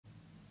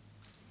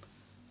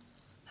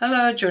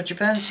Hello, Georgie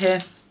Pens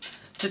here.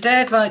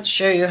 Today I'd like to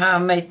show you how I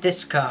made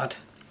this card.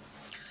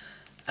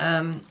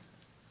 To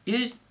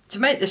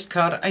make this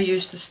card I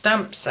used the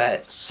stamp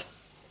sets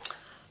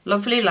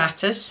Lovely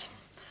Lattice,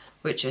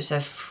 which is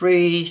a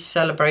free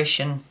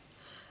celebration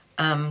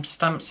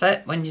stamp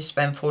set. When you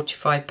spend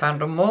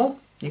 £45 or more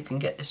you can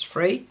get this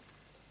free.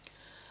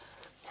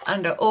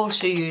 And I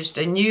also used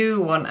a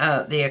new one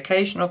out of the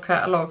occasional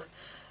catalogue,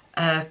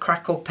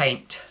 Crackle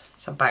Paint.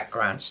 It's a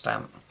background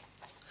stamp.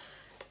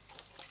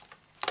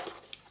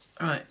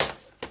 Right,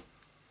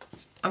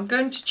 I'm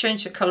going to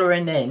change the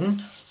colouring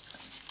in,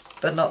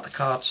 but not the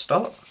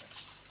cardstock.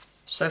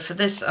 So for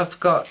this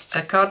I've got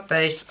a card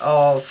base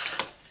of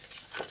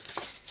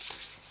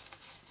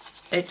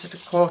 8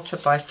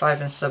 1/4 by 5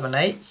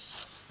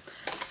 7/8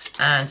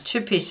 and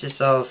 2 pieces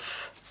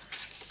of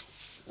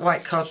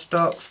white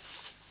cardstock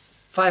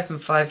 5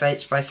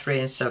 5/8 by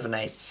 3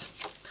 7/8.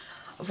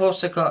 I've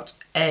also got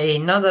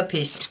another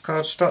piece of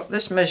cardstock.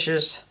 This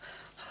measures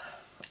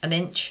 1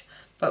 inch,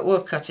 but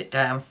we'll cut it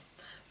down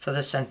for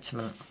the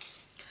sentiment.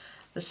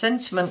 The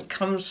sentiment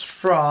comes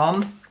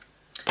from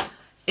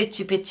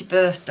Itty Bitty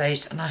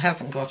Birthdays, and I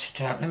haven't got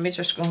it out. Let me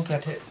just go and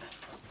get it.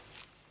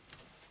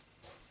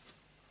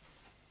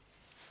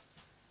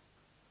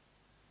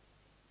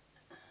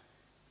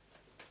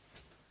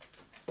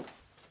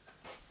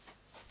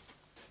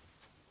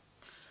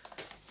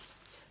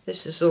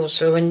 This is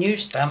also a new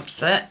stamp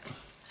set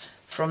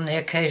from the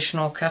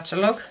occasional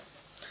catalogue,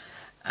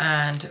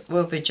 and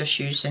we'll be just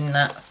using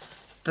that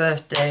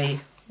birthday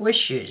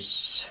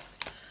wishes,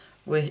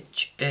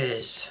 which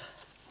is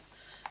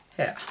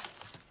here.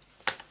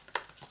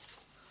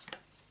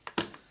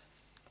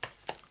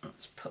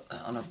 Let's put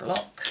that on a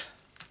block.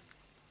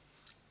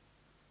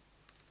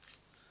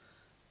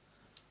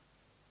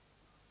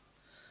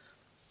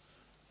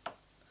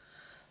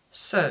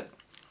 So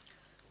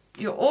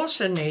you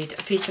also need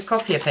a piece of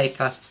copier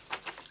paper,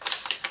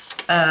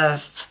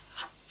 5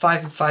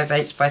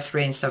 5/8 by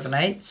 3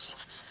 7/8,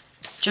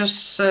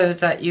 just so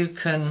that you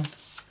can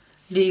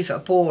leave a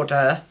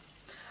border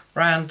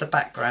round the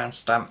background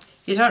stamp.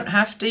 You don't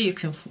have to, you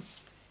can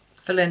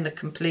fill in the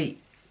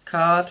complete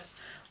card,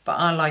 but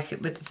I like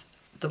it with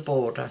the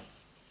border.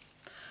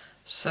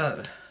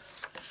 So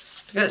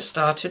to get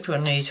started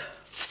we'll need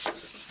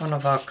one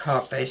of our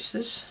card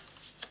bases,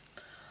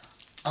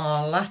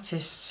 our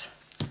lattice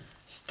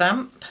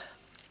stamp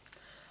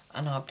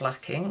and our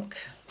black ink,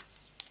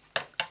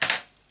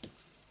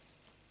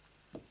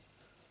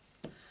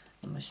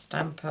 and we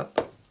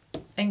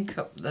ink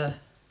up the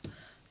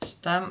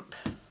stamp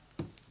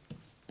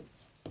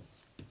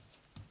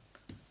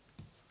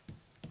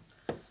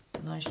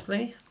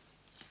nicely,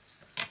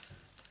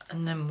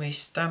 and then we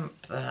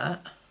stamp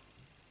that.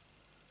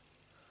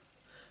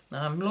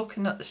 Now I'm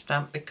looking at the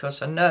stamp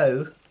because I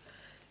know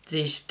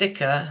the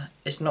sticker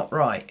is not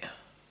right,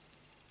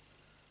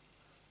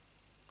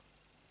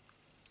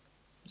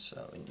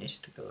 so it needs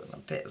to go in a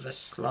bit of a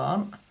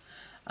slant,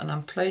 and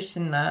I'm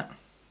placing that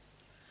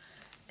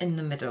in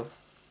the middle.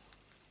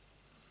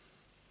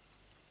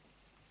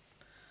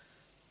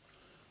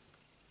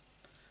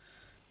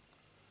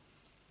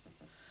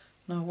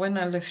 Now when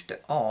I lift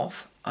it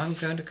off, I'm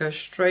going to go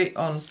straight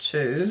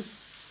onto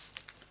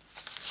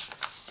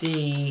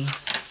the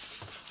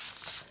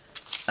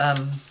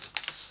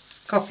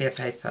copier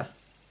paper,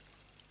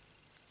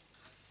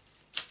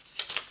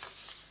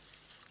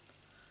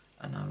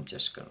 and I'm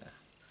just going to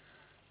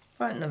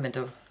right in the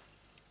middle.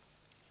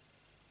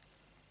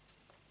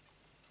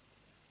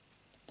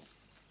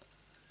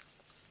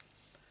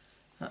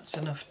 That's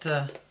enough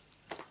to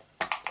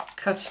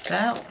cut it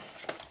out.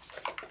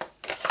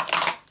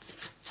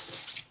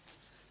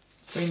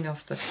 Bring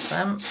off the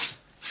stamp.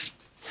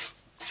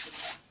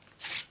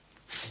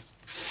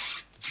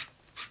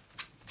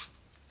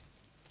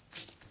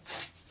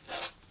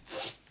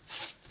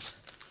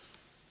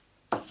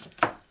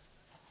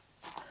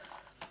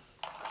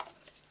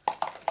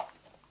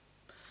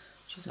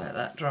 Just let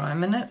that dry a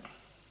minute.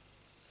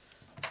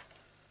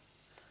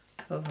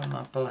 Cover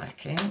my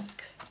black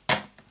ink.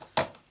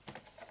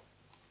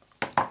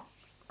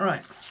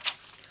 Right,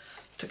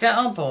 to get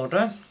our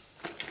border,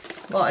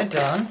 what I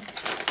done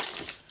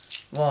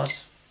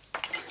was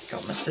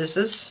got my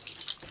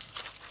scissors,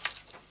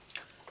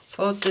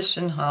 fold this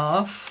in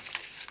half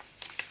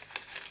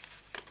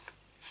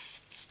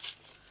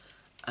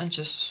and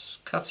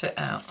just cut it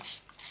out.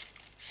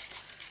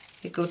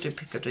 Higgledy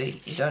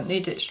piggledy, you don't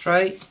need it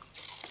straight.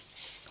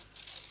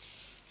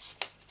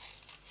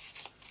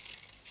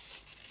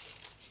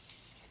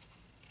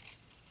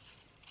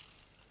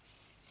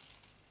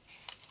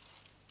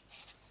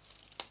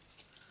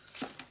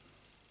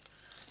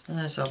 And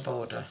there's our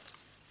border.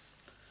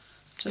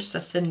 Just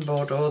a thin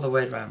border all the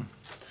way around.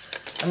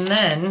 And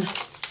then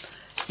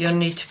you'll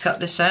need to cut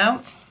this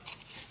out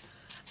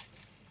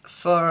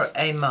for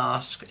a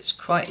mask. It's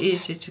quite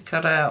easy to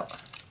cut out,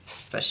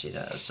 especially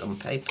that is on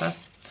paper,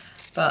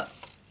 but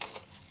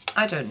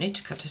I don't need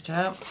to cut it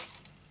out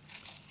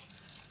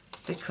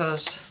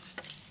because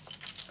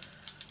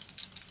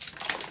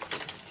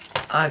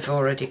I've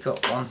already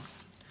got one.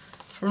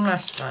 from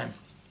last time.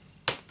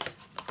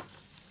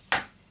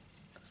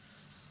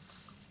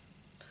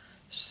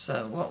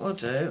 So what we'll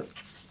do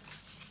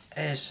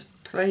is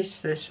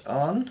place this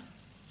on.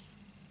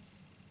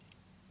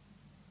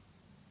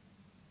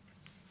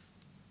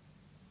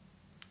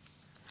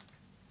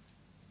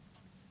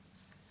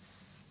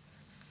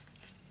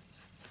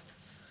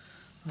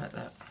 Like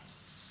that.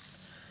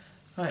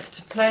 Right,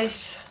 to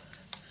place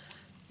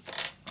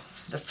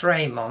the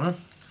frame on,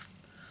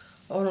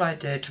 all I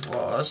did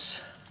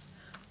was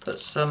put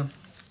some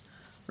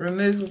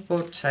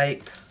removable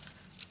tape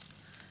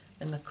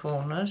in the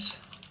corners.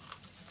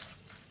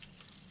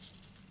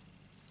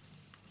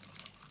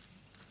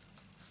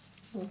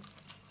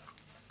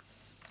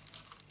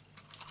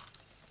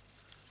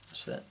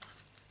 That's it.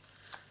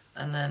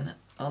 And then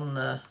on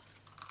the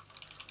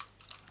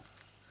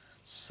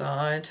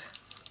side,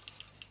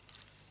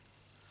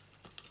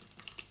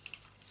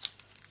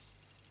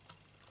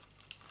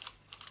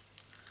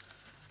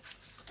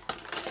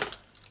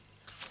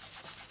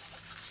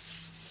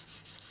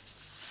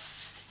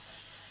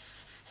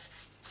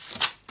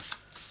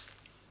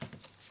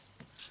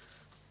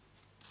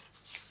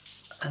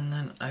 and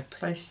then I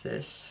place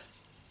this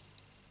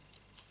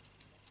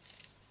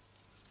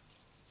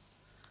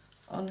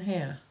on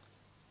here.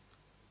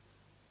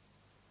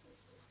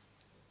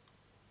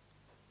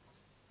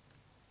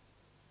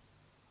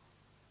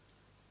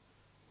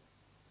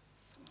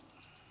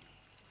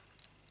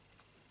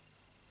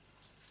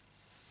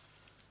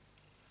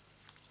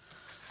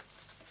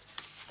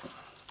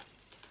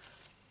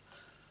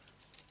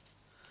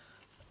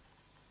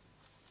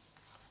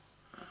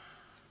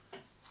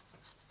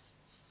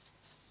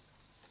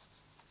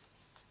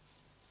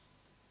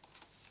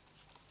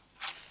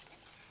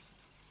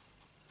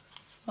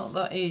 Not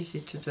that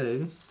easy to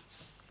do.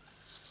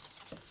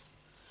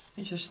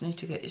 You just need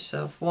to get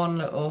yourself one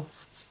little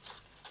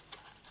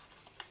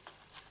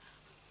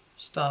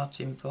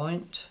starting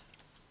point.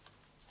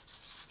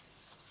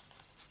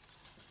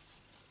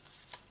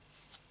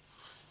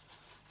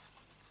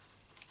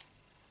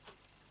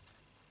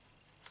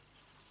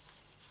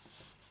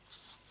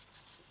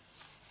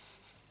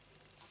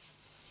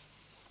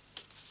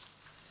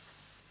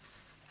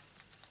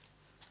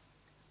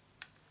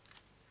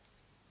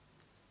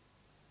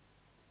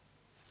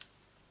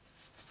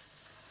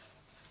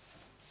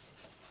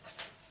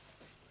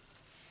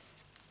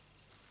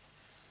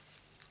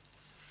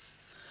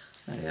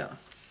 There we are.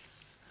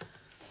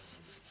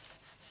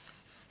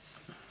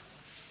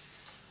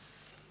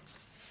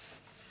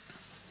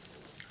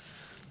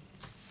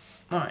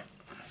 Right.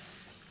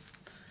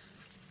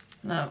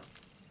 Now,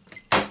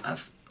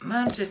 I've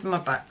mounted my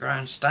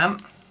background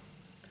stamp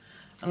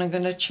and I'm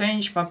going to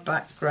change my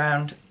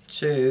background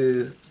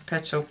to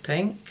petal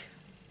pink.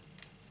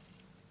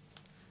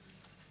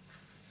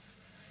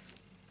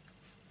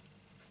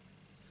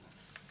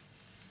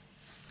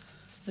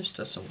 This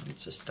doesn't want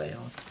to stay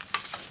on.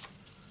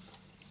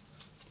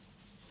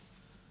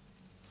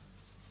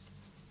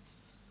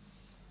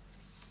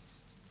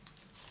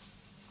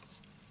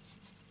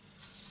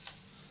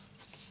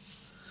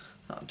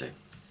 That'll do.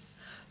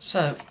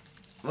 So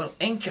we'll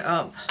ink it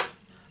up.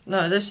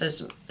 No, this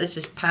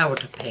is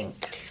powder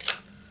pink.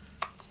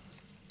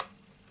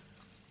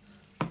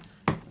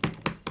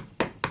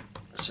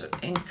 So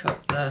ink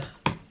up the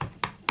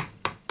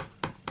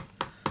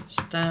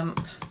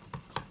stamp.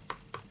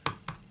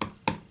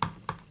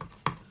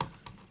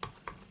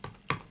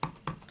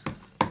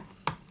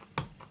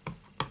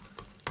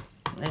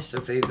 This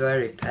will be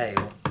very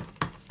pale,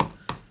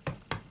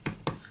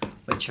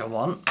 which I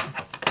want.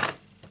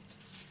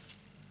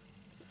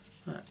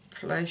 Right,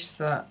 place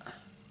that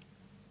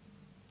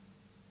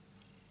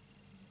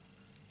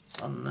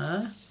on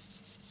there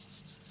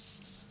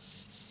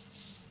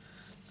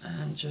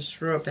and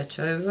just rub it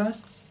over,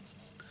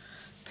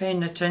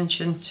 paying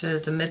attention to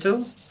the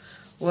middle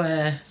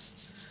where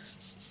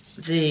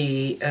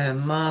the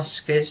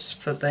mask is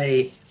for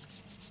the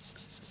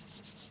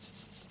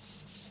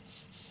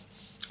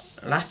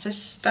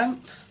lattice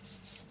stamp.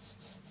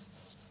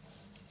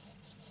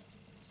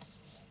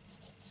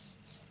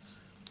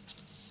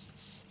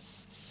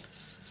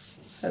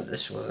 Hope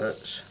this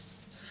works.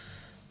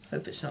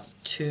 Hope it's not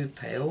too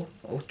pale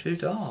or too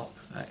dark,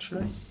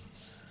 actually.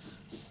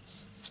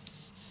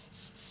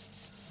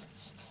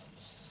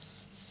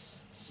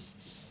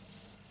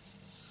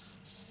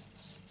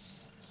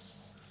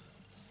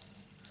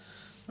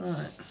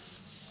 Right,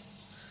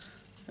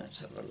 let's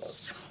have a look.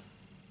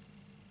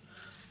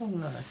 Oh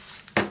no.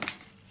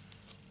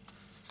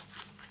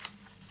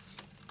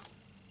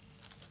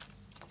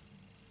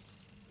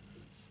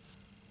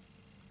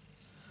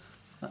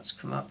 That's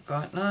come up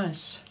quite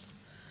nice.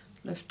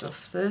 Lift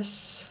off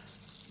this.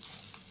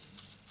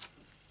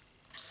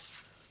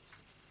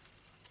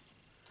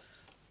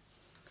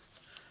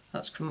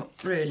 That's come up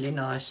really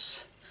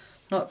nice.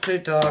 Not too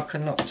dark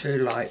and not too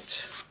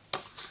light.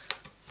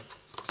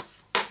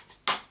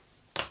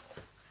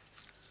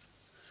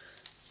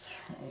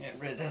 Get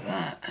rid of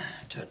that.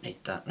 Don't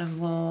need that no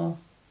more.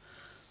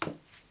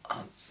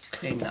 I'll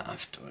clean that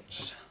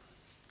afterwards.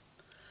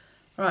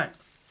 Right,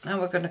 Now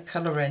we're going to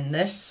colour in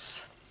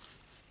this.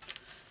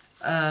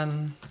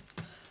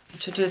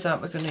 To do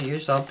that, we're going to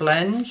use our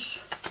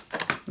blends.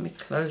 Let me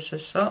close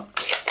this up.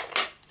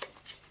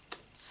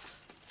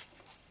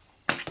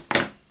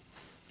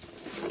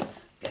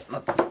 Get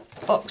my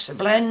box of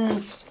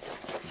blends.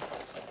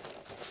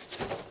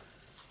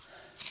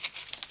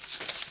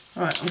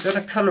 Right, I'm going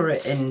to colour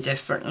it in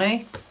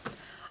differently.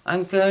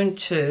 I'm going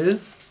to,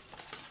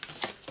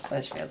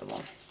 where's the other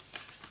one?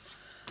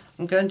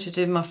 I'm going to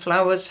do my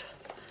flowers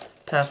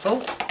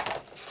purple.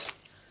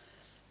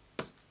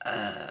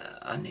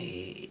 I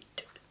need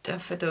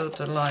Daffodil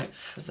Delight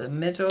for the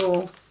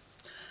middle.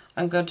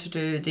 I'm going to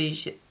do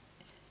these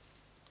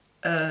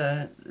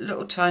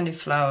little tiny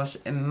flowers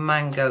in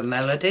Mango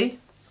Melody.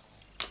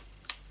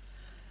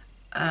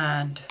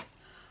 And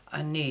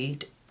I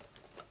need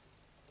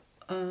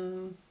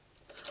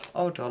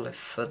Old Olive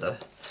for the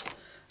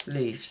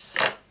leaves.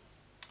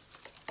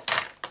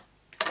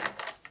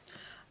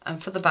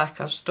 And for the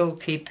back I'll still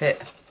keep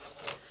it,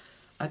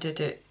 I did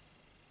it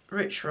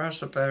Rich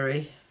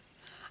Raspberry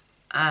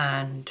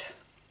and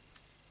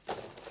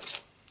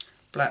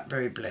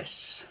Blackberry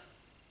Bliss.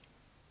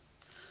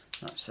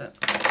 That's it.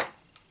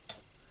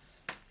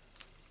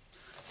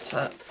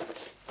 So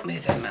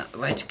move them out of the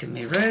way to give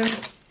me room.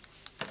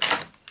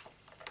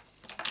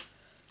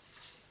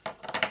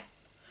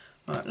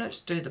 Right, let's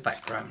do the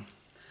background.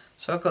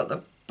 So I've got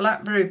the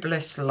Blackberry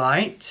Bliss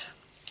light,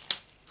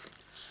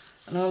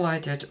 and all I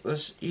did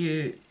was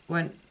you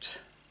went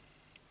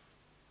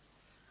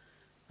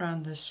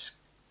around the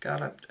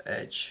scalloped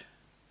edge.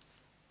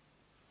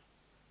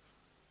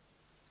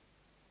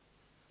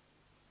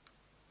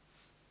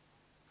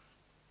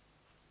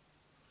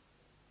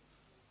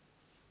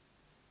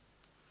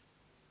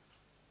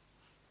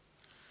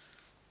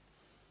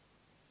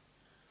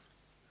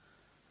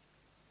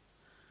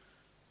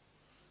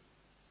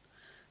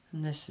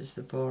 And this is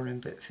the boring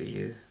bit for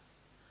you.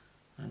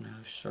 I know,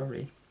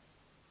 sorry.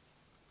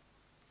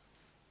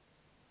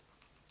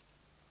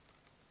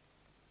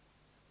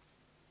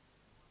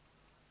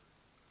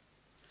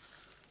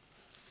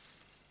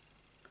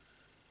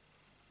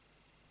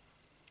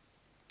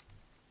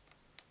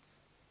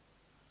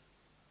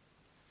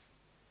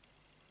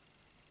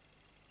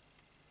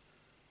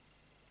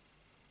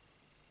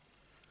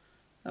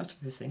 I have to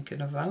be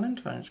thinking of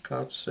Valentine's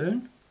cards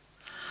soon.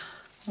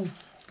 Oh.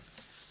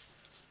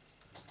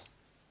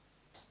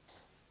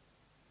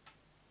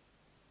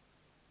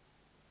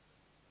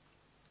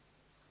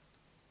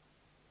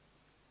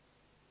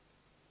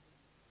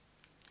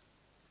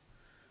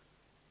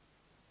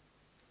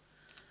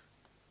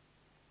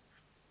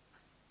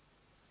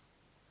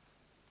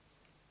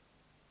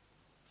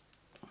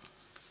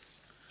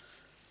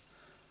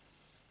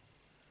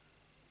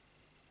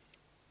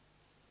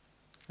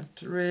 I have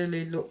to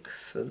really look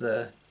for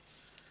the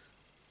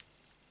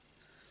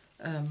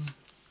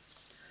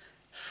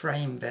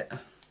frame bit,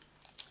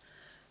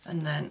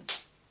 and then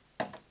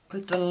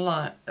with the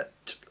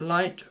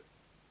light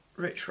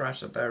Rich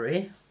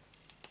Raspberry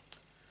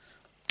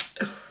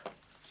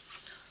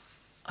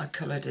I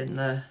coloured in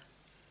the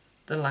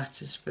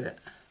lattice bit.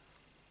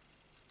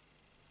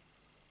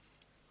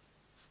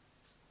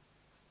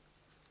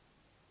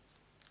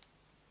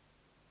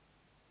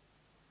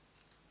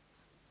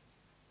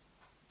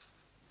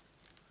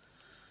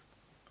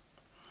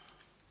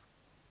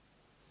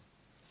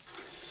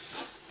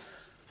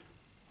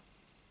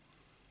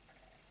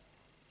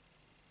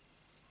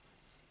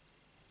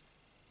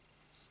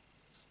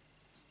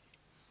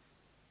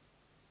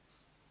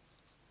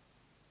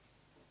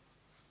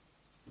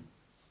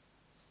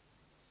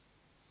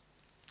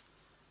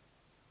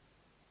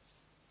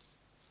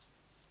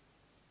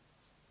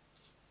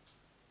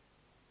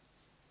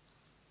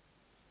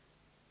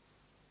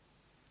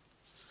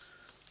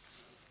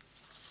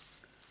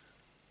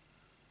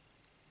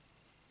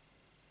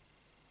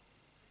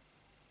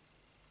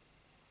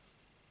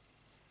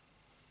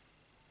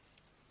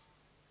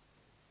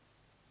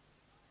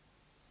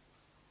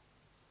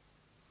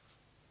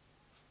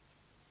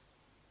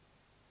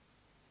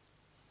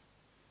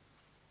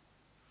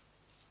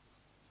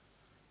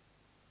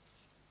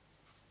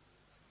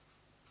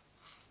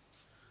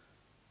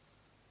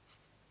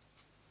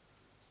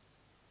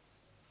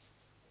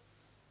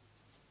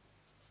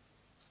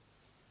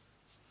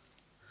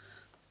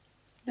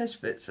 This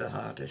bit's the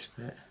hardest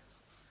bit.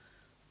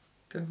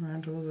 Go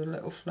around all the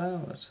little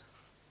flowers.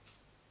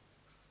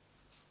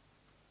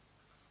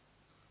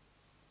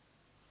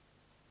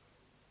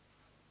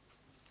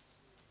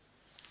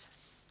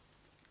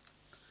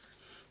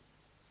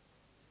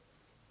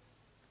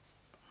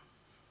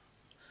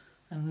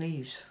 And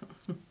leaves.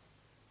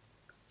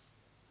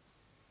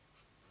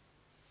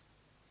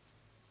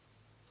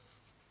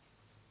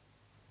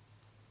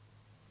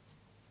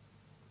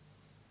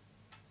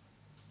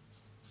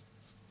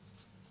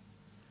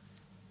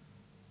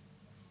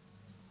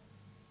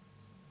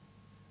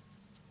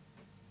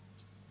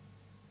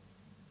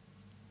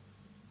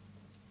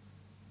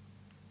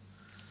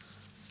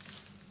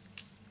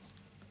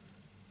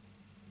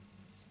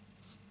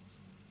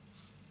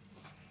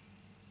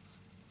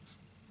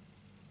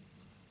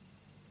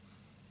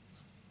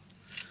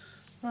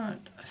 Right,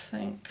 I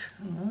think,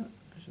 no,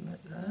 there's a bit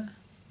there.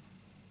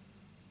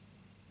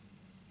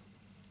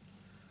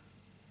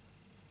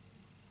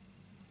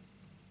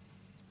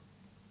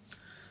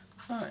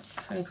 Right,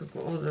 I think I've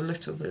got all the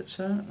little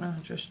bits out. Now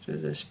I'll just do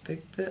this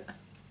big bit.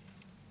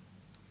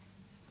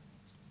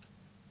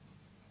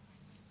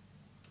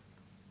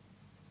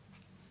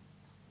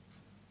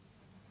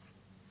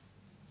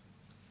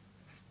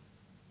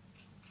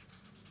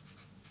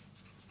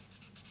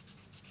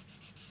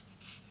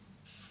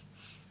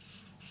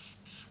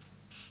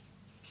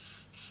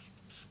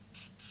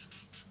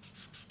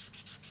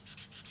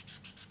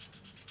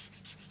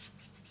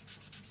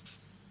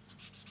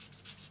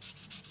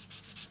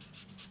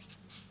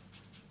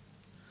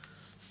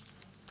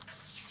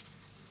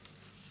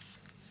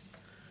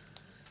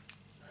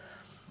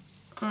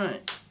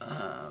 Right,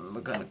 we're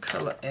going to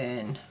colour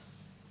in,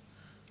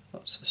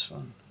 what's this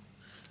one?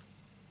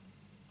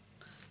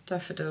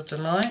 Daffodil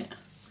Delight,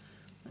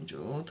 and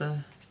do all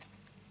the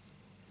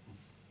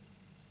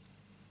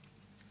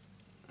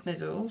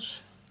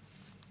middles.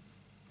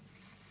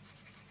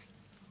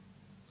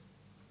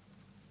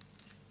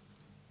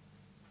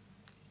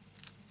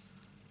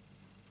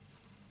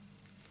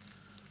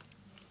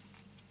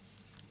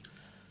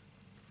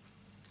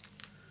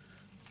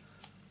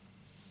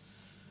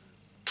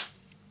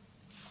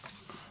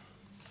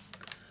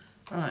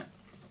 Right,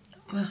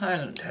 the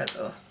Highland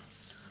Heather,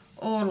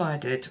 all I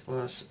did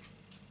was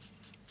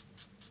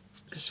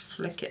just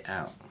flick it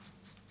out.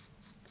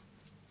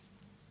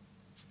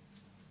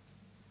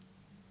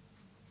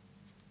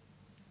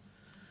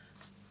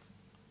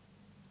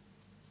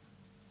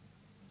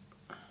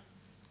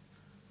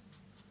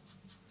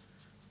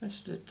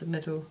 Just did the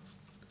middle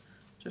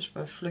just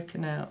by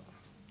flicking out,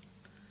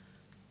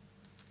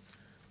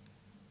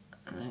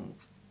 and then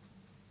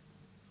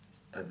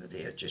over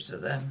the edges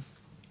of them.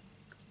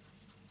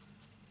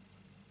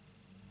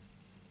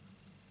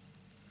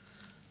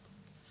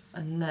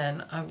 And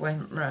then I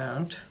went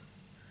round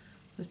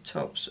the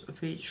tops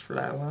of each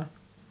flower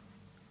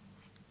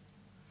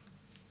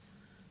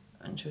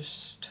and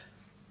just,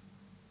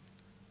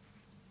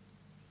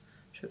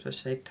 should I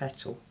say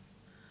petal,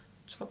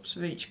 tops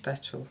of each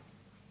petal.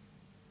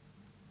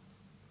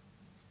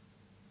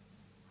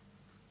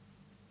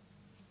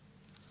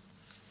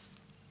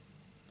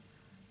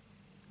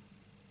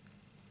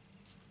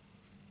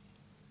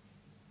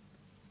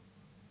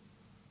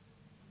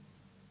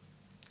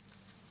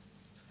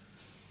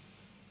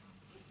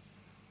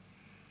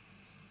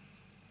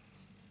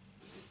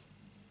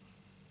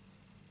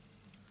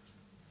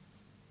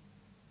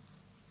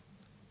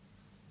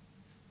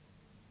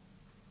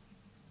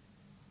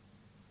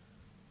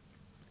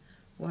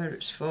 Where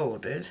it's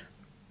folded,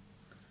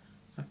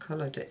 I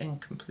coloured it in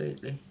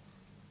completely.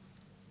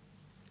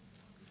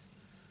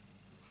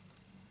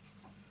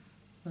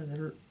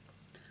 Where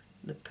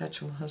the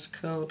petal has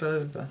curled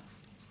over.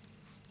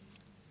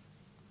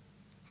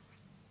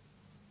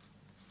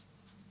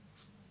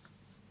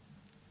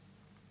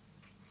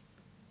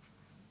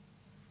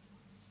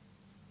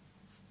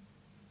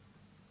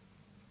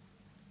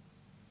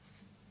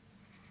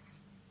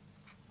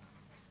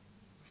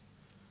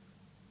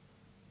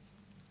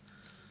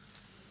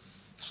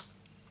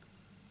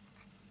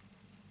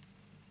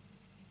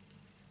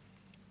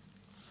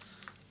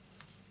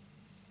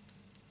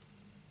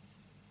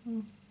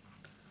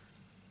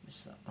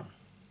 Missed that one.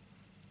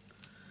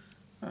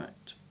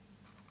 Right,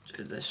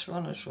 do this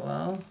one as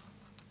well.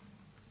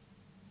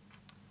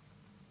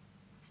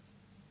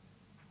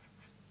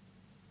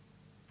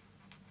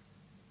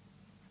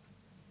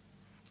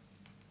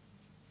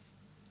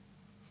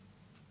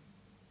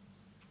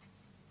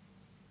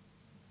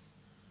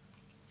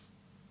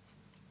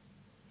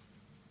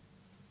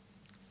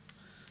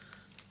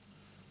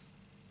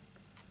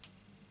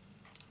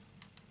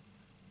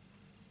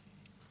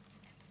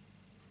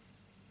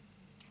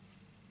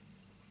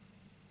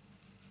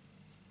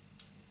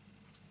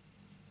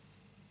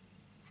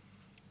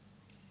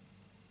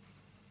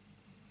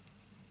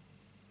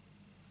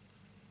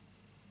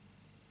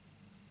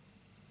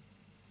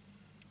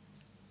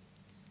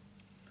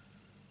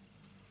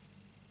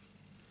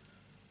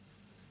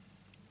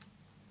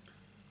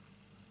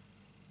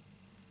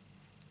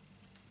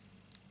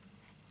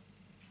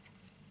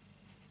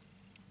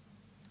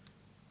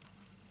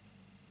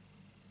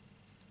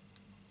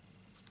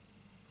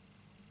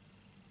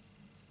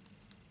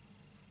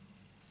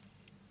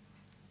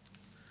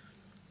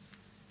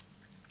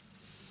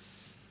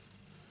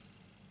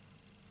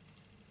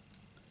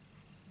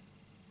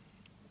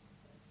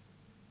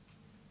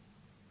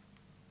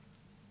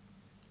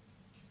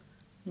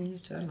 You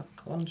need to like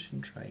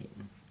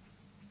concentrating.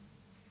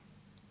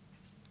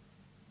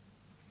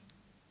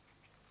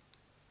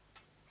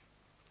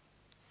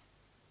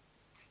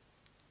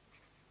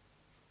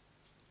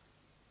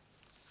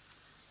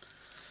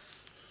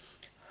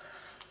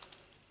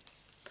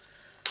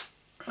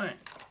 Right,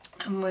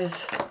 and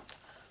with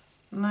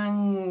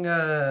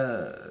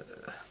Mango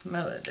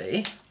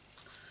Melody,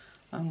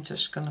 I'm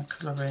just going to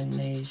colour in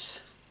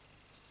these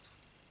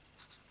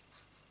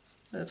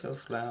little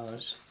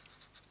flowers.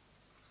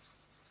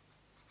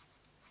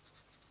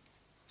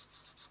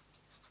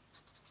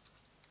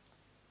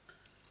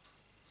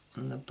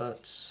 and the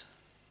buds.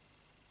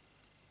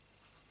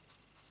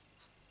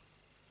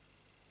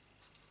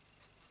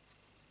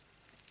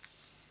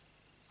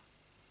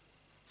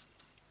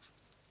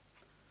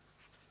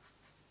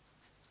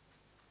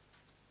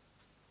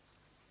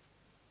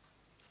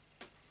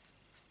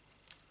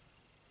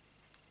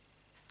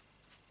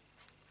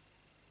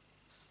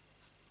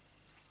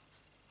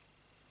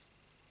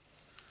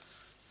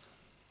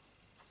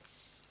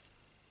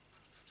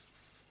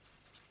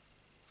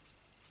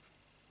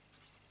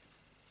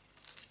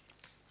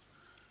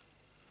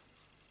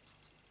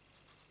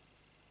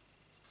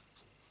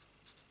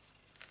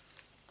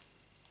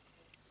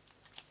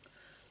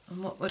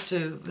 And what we'll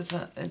do with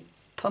that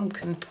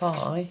pumpkin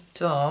pie,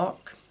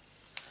 dark,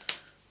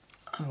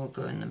 I will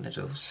go in the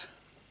middles.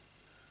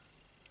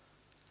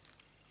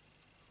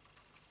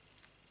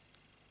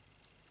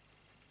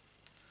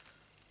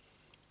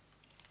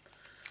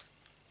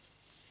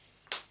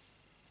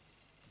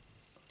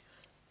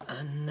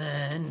 And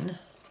then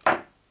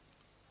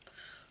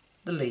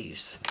the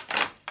leaves.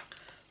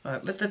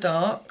 Right, with the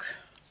dark,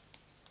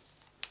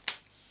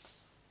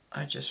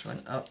 I just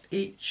went up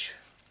each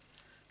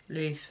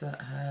leaf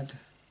that had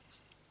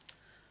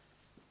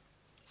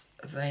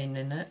a vein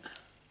in it.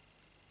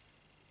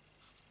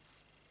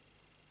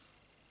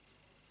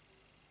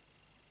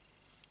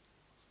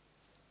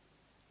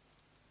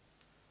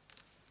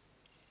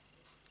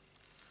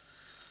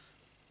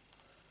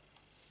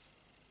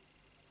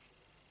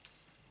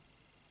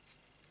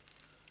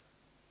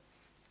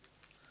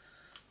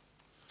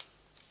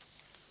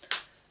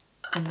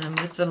 And then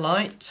with the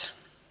light,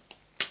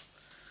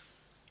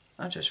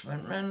 I just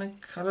went round and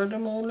coloured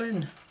them all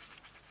in.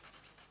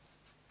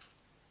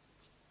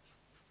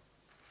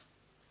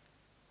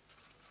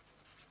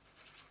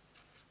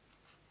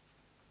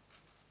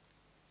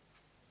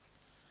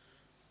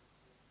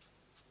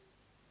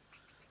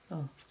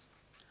 Oh,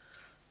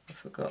 I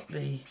forgot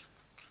the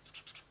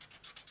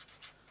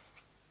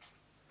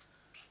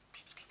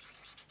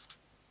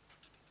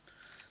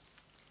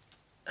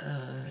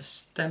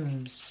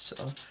stems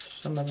of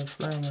some of the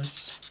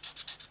flowers.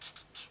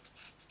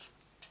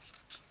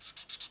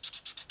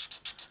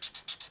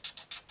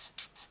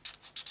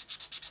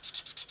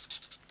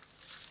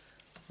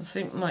 I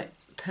think my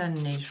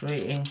pen needs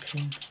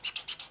re-inking.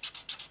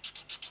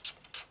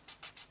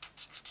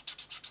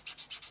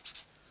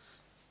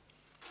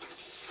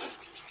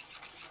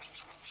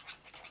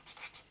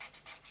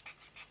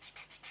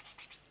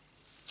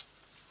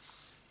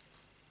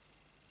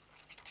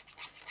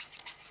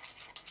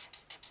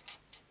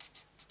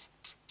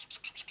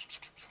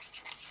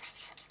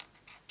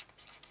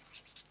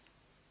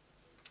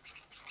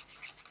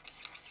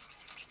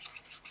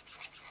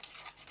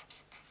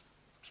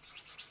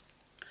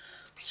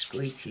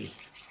 Squeaky.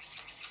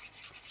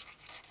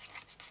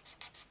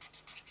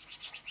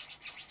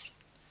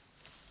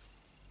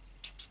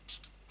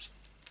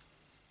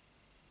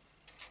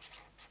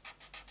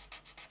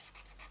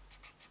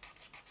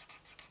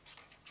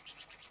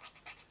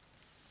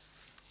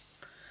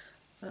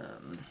 No,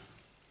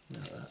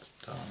 that's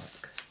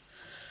dark.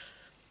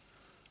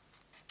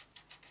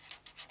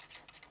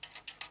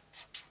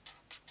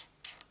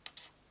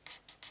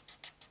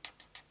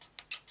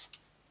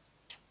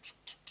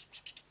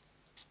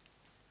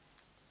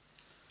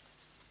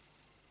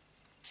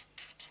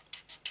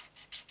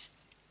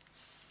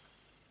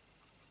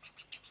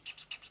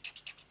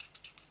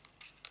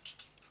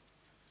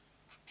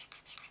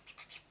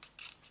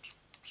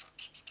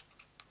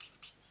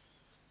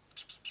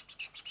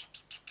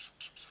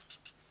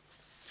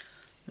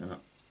 No,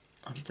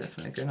 I'm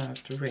definitely going to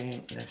have to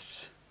re-ink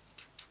this.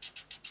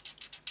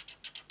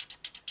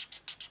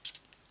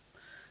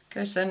 In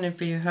case any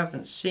of you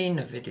haven't seen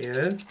a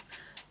video,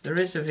 there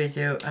is a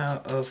video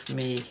out of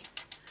me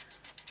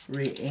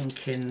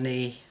re-inking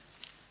the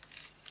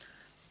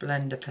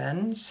blender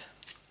pens.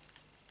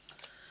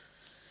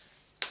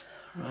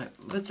 Right,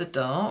 with the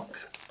dark,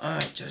 I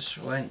just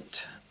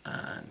went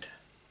and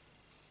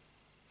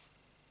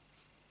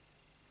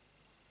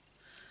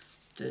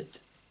did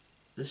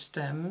the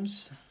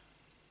stems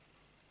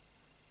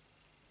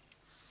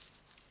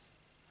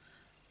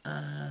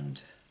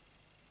and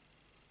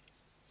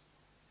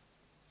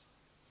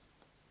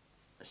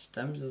the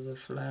stems of the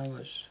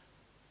flowers.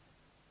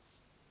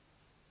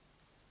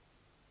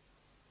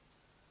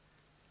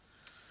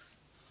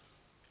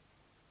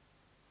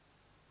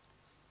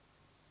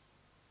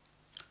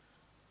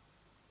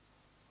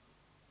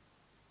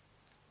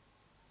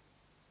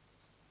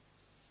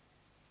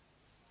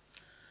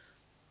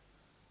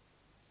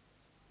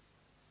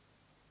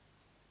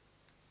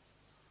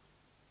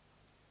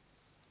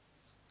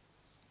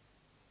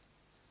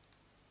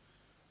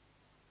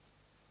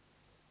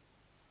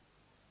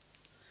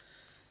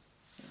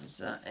 Is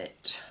that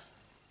it?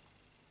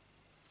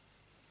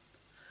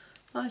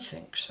 I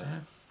think so.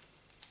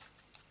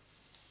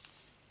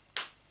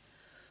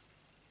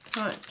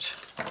 Right,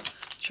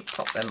 should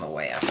pop them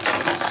away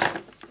afterwards.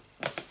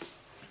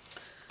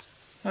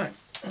 Right,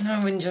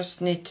 now we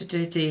just need to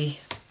do the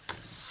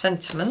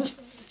sentiment.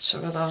 So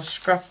with our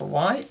scrap of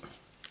white,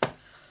 I'll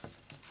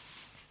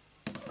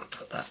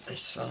put that this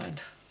this side.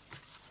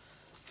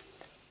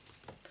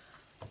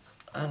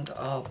 And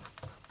our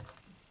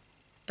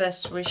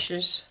best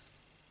wishes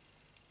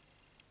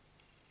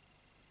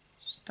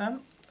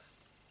stamp.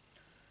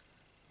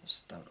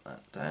 Stamp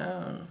that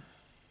down.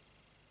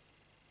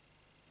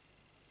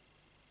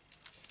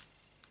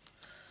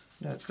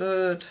 No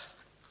good.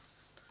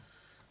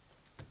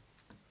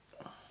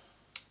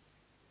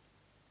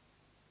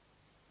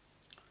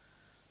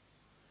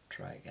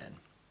 Try again.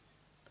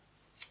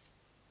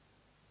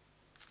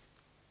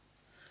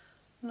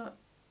 No,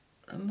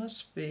 there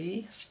must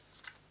be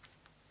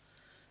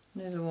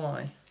near the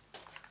Y.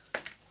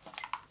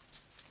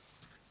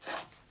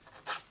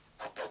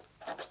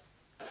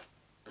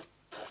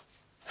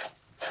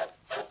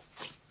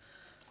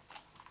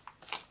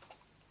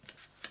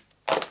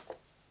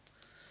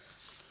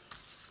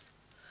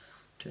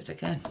 Do it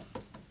again.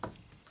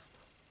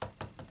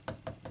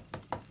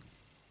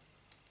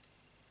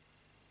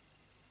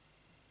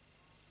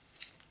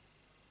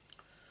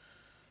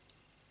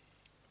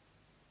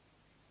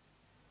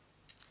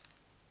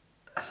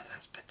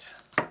 That's better.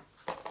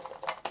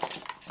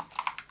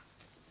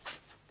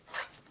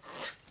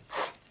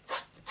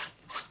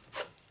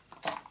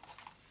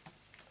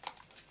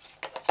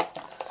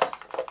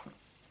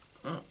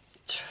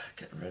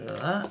 Get rid of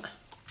that.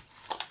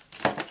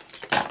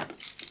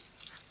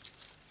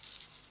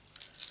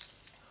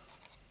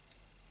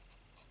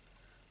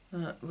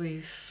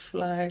 We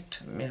flagged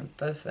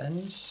both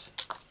ends.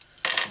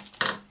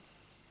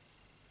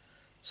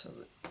 So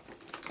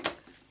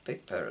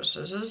big pair of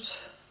scissors.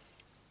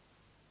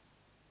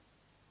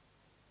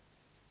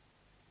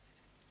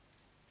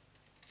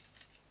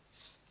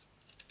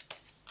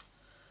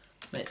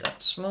 Make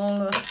that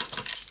smaller.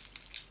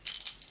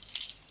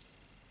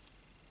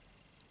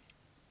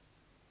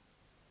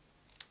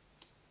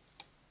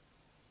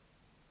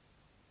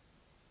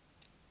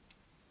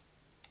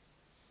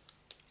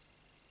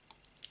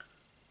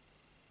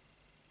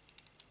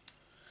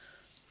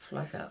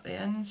 Flag out the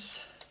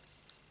ends.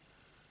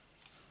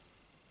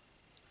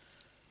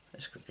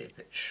 This could be a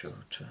bit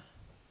shorter.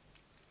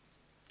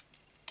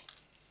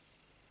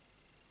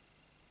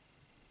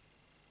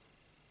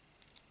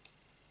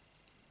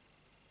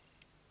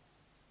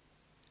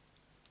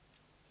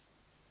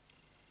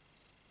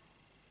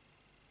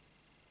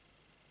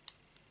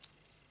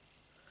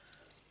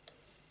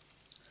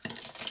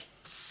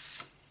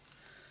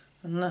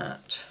 And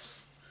that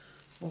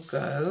will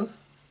go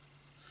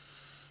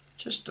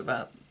just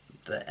about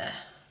there.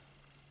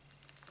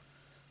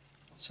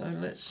 So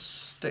let's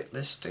stick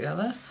this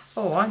together.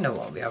 Oh, I know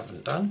what we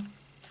haven't done.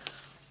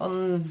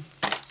 On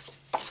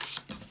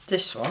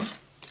this one,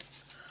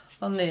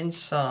 on the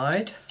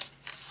inside,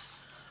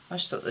 I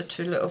stuck the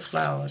two little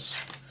flowers.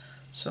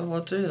 So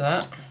we'll do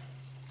that.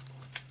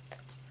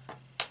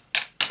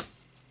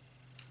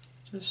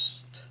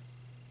 Just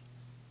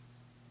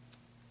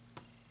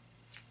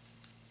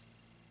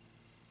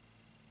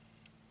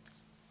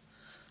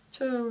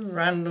two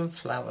random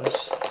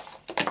flowers.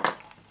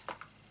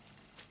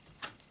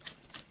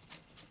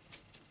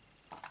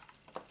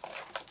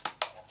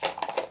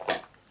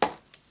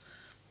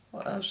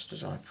 What else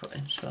did I put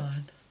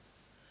inside?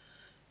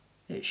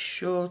 It's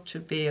sure to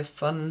be a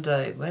fun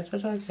day. Where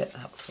did I get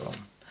that from?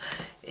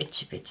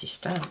 Itty Bitty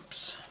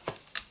Stamps.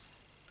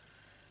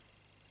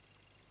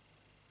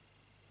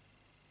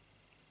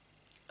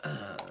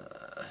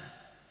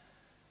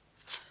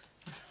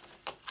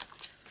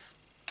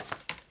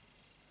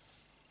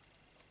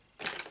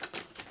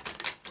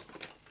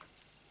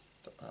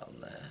 Put that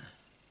on there.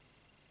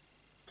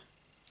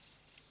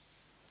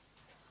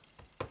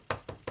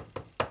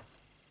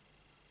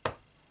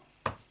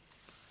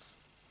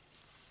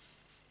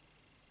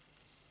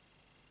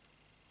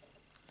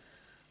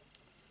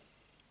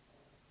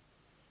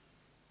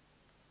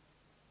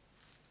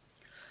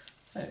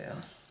 There we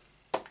are.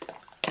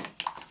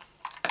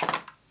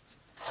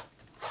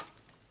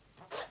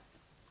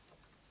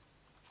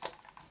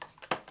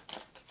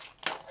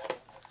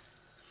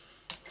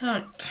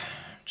 Right,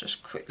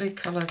 just quickly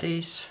colour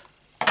these.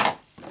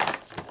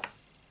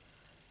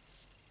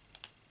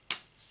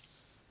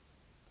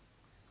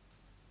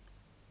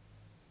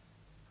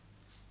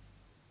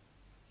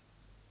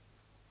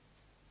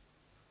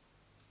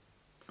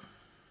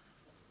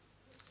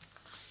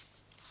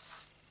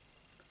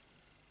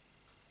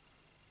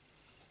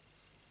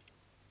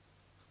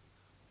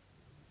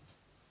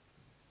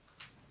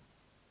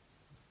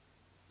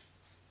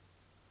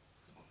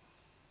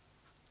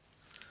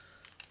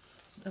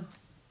 Oh.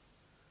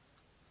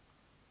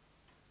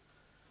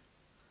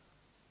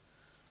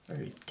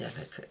 Very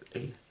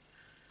delicately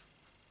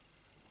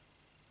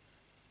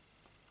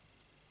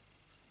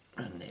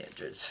around the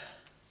edges.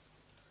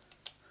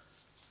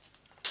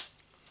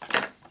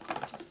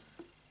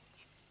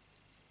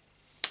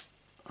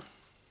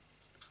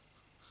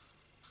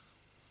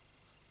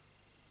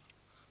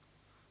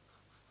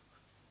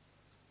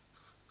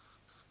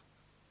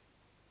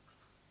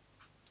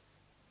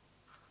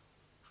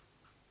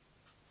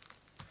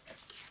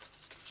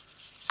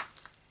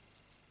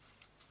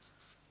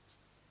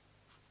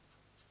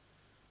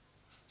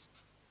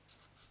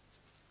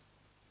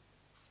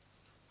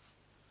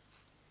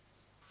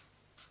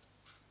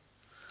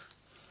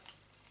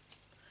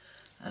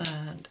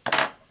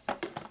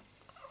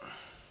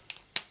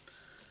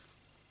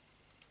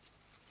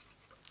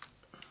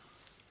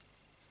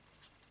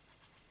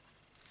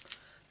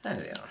 There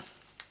we are.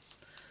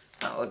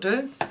 That will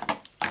do.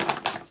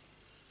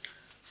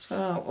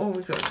 So all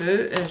we've got to do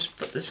is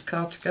put this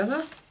card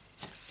together.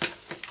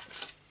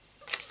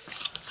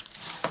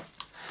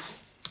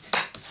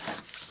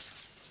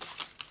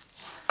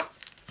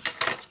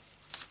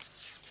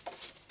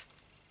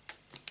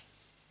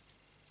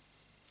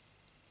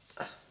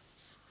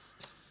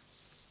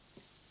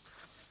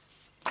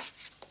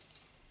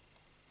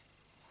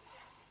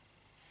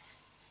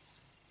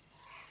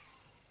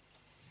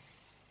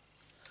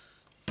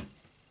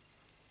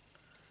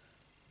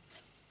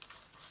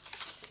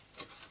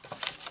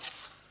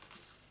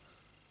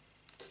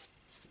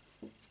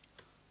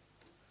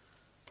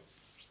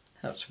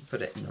 Helps to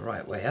put it in the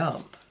right way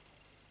up.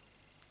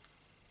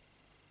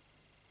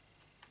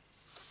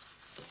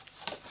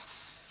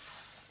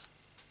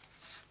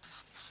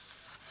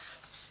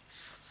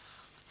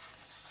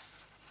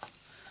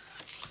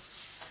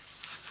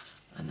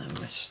 And then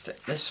we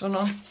stick this one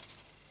on.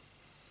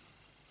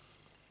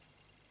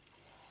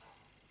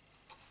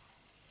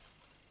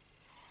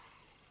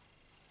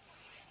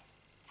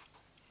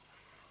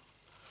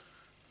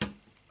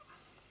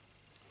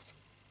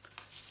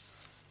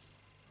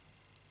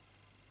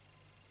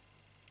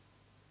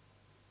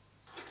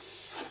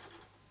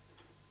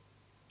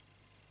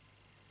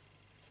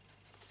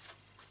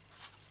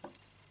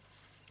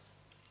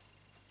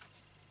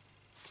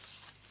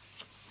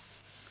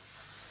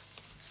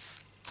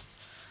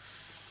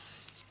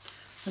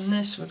 And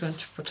this we're going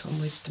to put on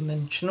with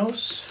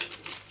dimensionals.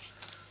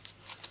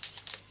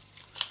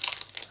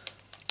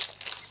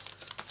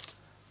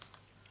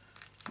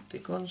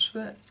 Big ones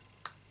for it.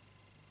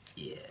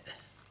 Yeah.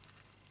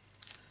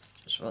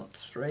 Just want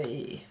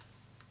 3.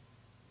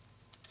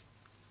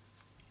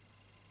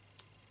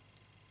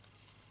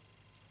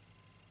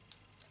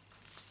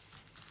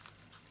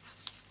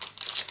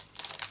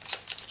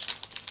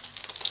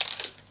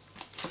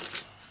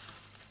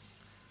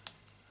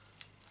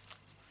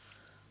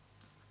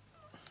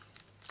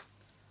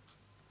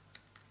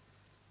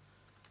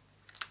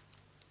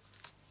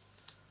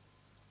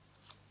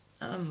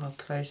 And we'll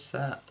place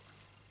that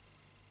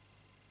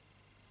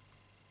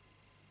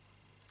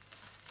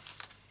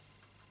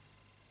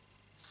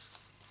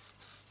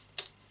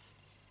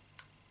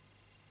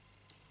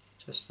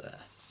just there.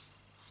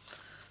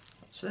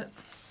 That's it.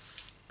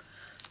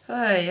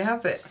 There you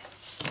have it.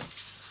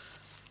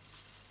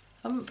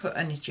 I haven't put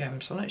any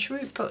gems on it.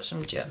 Should we put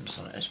some gems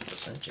on it? Let's put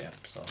some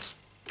gems on.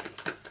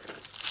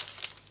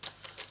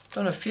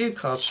 Done a few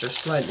cards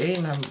just lately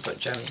and haven't put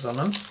gems on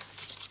them.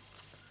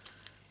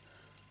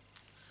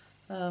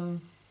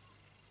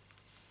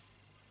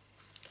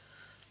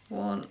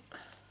 1,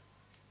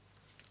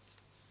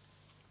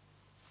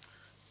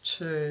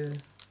 2,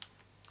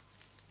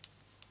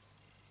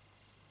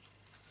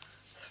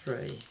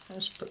 3.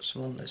 Let's put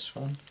some on this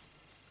one.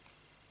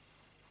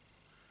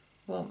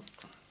 1,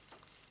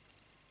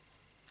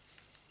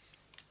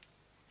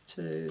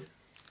 2,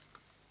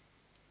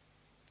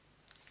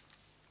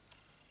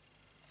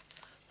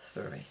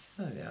 3.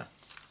 There we are.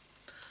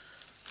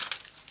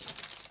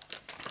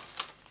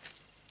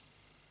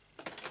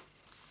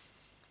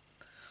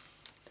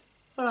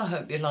 Well, I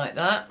hope you like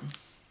that.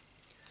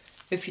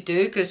 If you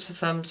do, give us a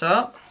thumbs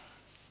up.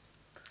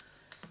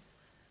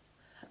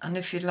 And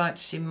if you'd like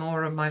to see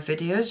more of my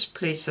videos,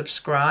 please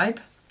subscribe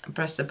and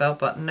press the bell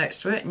button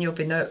next to it and you'll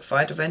be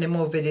notified of any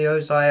more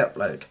videos I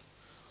upload.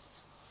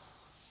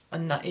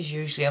 And that is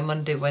usually on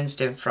Monday,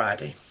 Wednesday and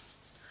Friday.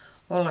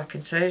 All I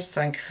can say is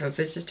thank you for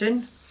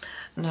visiting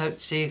and I hope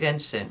to see you again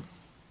soon.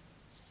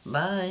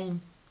 Bye.